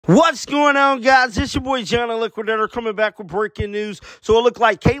What's going on, guys? It's your boy John the Liquidator coming back with breaking news. So it looked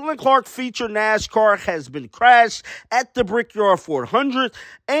like Caitlin Clark featured NASCAR has been crashed at the Brickyard 400,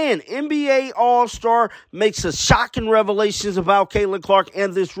 and NBA All-Star makes a shocking revelations about Caitlin Clark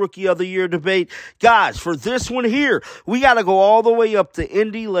and this Rookie of the Year debate. Guys, for this one here, we got to go all the way up to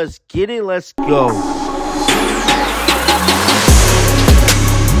Indy. Let's get it. Let's go.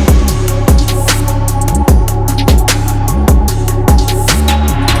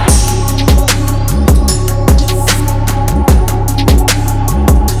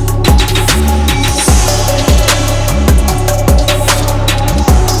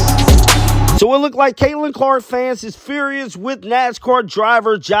 So it looked like Caitlin Clark fans is furious with NASCAR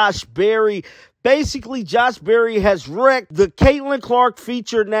driver Josh Berry. Basically, Josh Berry has wrecked the Caitlin Clark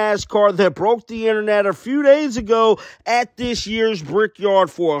featured NASCAR that broke the internet a few days ago at this year's Brickyard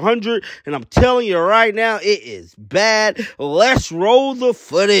 400. And I'm telling you right now, it is bad. Let's roll the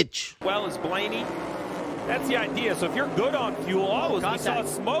footage. Well as Blaney. That's the idea. So if you're good on fuel, we saw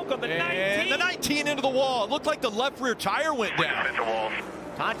smoke on the 19. And the 19 into the wall. It looked like the left rear tire went down.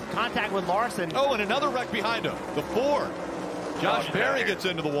 Contact with Larson. Oh, and another wreck behind him. The 4. Josh Berry gets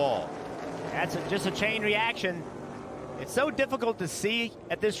into the wall. That's just a chain reaction. It's so difficult to see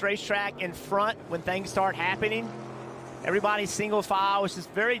at this racetrack in front when things start happening. Everybody's single file. It's just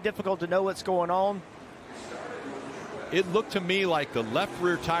very difficult to know what's going on. It looked to me like the left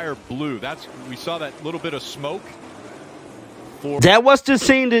rear tire blew. We saw that little bit of smoke. That was the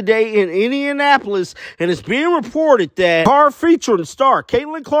scene today in Indianapolis, and it's being reported that car featuring star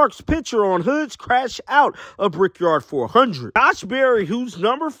Caitlin Clark's picture on hoods crashed out of Brickyard 400. Josh Berry, whose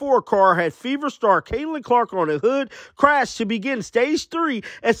number 4 car had Fever star Caitlin Clark on the hood, crashed to begin stage 3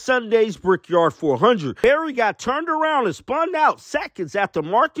 at Sunday's Brickyard 400. Berry got turned around and spun out seconds after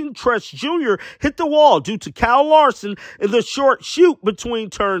Martin Truex Jr. hit the wall due to Kyle Larson in the short chute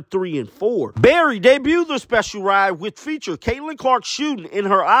between turn 3 and 4. Berry debuted the special ride with feature Caitlin Clark shooting in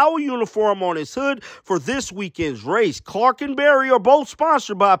her owl uniform on his hood for this weekend's race. Clark and Berry are both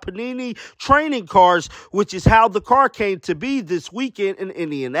sponsored by Panini Training Cars, which is how the car came to be this weekend in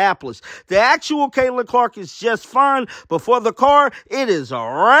Indianapolis. The actual Caitlin Clark is just fine, but for the car, it is a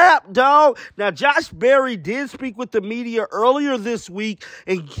wrap, dog. Now, Josh Berry did speak with the media earlier this week,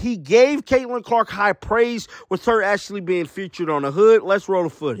 and he gave Caitlin Clark high praise with her actually being featured on the hood. Let's roll the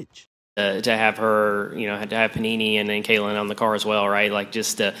footage. To have her, to have Panini and then Caitlin on the car as well, right? Like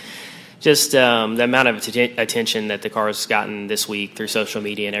just the amount of attention that the car's gotten this week through social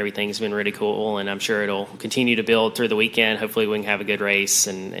media and everything has been really cool, and I'm sure it'll continue to build through the weekend. Hopefully we can have a good race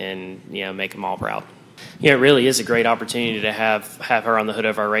and make them all proud. Yeah, it really is a great opportunity to have her on the hood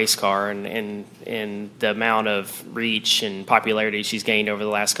of our race car, and the amount of reach and popularity she's gained over the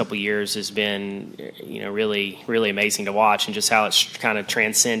last couple of years has been, really, really amazing to watch, and just how it's kind of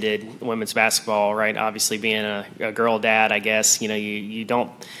transcended women's basketball, right? Obviously being a girl dad, I guess, you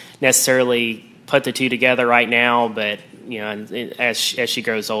don't necessarily put the two together right now, but as she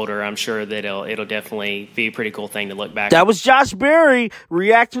grows older, I'm sure that it'll definitely be a pretty cool thing to look back. That was Josh Berry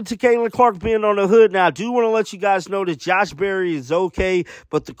reacting to Caitlin Clark being on the hood. Now, I do want to let you guys know that Josh Berry is okay,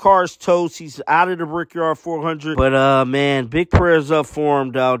 but the car's toast. He's out of the Brickyard 400. But, man, big prayers up for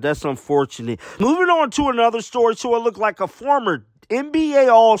him, dog. That's unfortunate. Moving on to another story. So it looked like a former NBA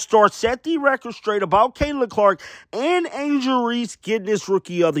All-Star set the record straight about Caitlin Clark and Angel Reese getting this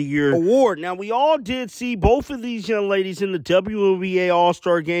Rookie of the Year award. Now, we all did see both of these young ladies in the WNBA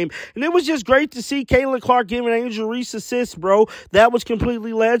All-Star game, and it was just great to see Caitlin Clark giving Angel Reese assists, bro. That was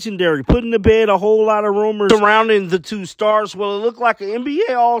completely legendary, putting to bed a whole lot of rumors surrounding the two stars. Well, it looked like an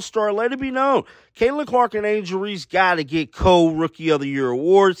NBA All-Star. Let it be known, Caitlin Clark and Angel Reese got to get co-Rookie of the Year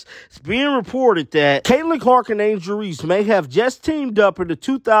awards. It's being reported that Caitlin Clark and Angel Reese may have just teamed up in the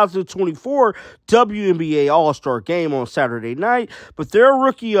 2024 WNBA All-Star game on Saturday night, but their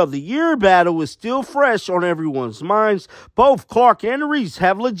Rookie of the Year battle is still fresh on everyone's minds. Both Clark and Reese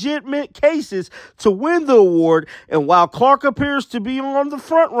have legitimate cases to win the award, and while Clark appears to be on the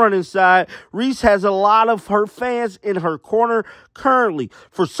front-running side, Reese has a lot of her fans in her corner currently.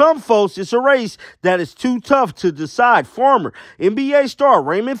 For some folks, it's a race that is too tough to decide. Former NBA star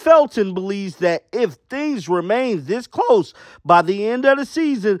Raymond Felton believes that if things remain this close by the end of the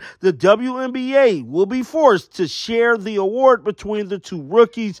season, the WNBA will be forced to share the award between the two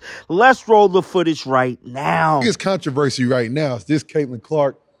rookies. Let's roll the footage right now. The biggest controversy right now is this Caitlin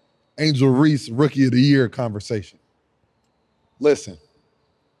Clark, Angel Reese Rookie of the Year conversation. Listen,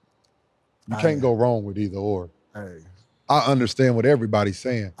 you can't go wrong with either or. Hey, I understand what everybody's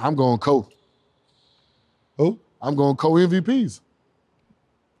saying. I'm going co. Who? I'm going co-MVPs.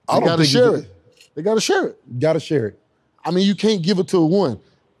 I don't got to think share it. They got to share it. Got to share it. I mean, you can't give it to one.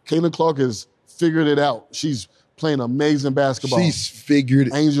 Caitlin Clark has figured it out. She's playing amazing basketball. She's figured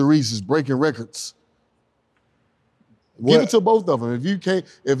it. Angel Reese is breaking records. Give it to both of them. If you can't,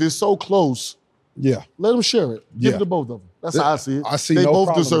 if it's so close, yeah, let them share it. Give it to both of them. That's how I see it. I see they no both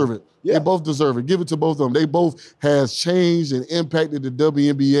problem. deserve it. Yeah. They both deserve it. Give it to both of them. They both has changed and impacted the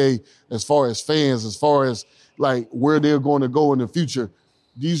WNBA as far as fans, as far as like where they're going to go in the future.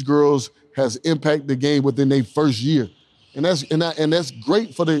 These girls has impacted the game within their first year. And that's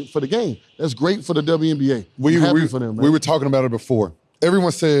great for the game. That's great for the WNBA. I'm happy for them, man. We were talking about it before.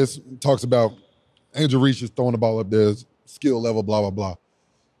 Everyone talks about Angel Reese is throwing the ball up there, skill level, blah, blah, blah.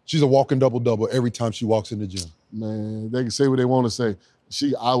 She's a walking double-double every time she walks in the gym. Man, they can say what they want to say.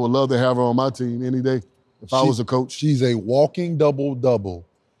 I would love to have her on my team any day if I was a coach. She's a walking double-double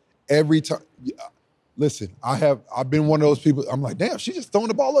every time. Listen, I've been one of those people. I'm like, damn, she's just throwing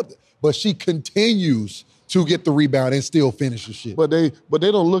the ball up there. But she continues to get the rebound and still finish the shit. But they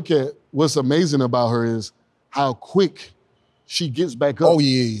don't look at what's amazing about her is how quick she gets back up. Oh,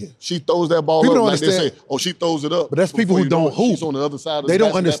 yeah. She throws that ball people up don't like understand. they say, oh, she throws it up. But that's people who don't hoop. She's on the other side of the They don't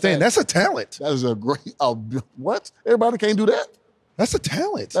basket understand. that That's a talent. That is a great, what? Everybody can't do that. That's a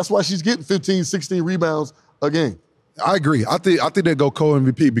talent. That's why she's getting 15, 16 rebounds a game. I agree. I think they go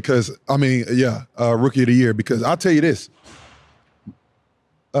co-MVP because, Rookie of the Year, because I'll tell you this.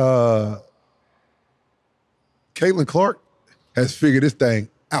 Caitlin Clark has figured this thing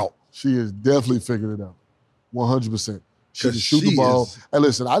out. She has definitely figured it out. 100%. She can shoot the ball. And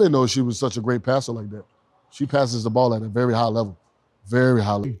listen, I didn't know she was such a great passer like that. She passes the ball at a very high level. Very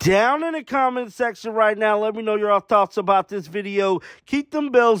high level. Down in the comment section right now, let me know your thoughts about this video. Keep them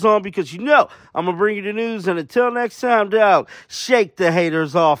bells on because I'm going to bring you the news. And until next time, dog, shake the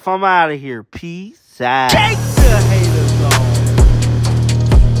haters off. I'm out of here. Peace out.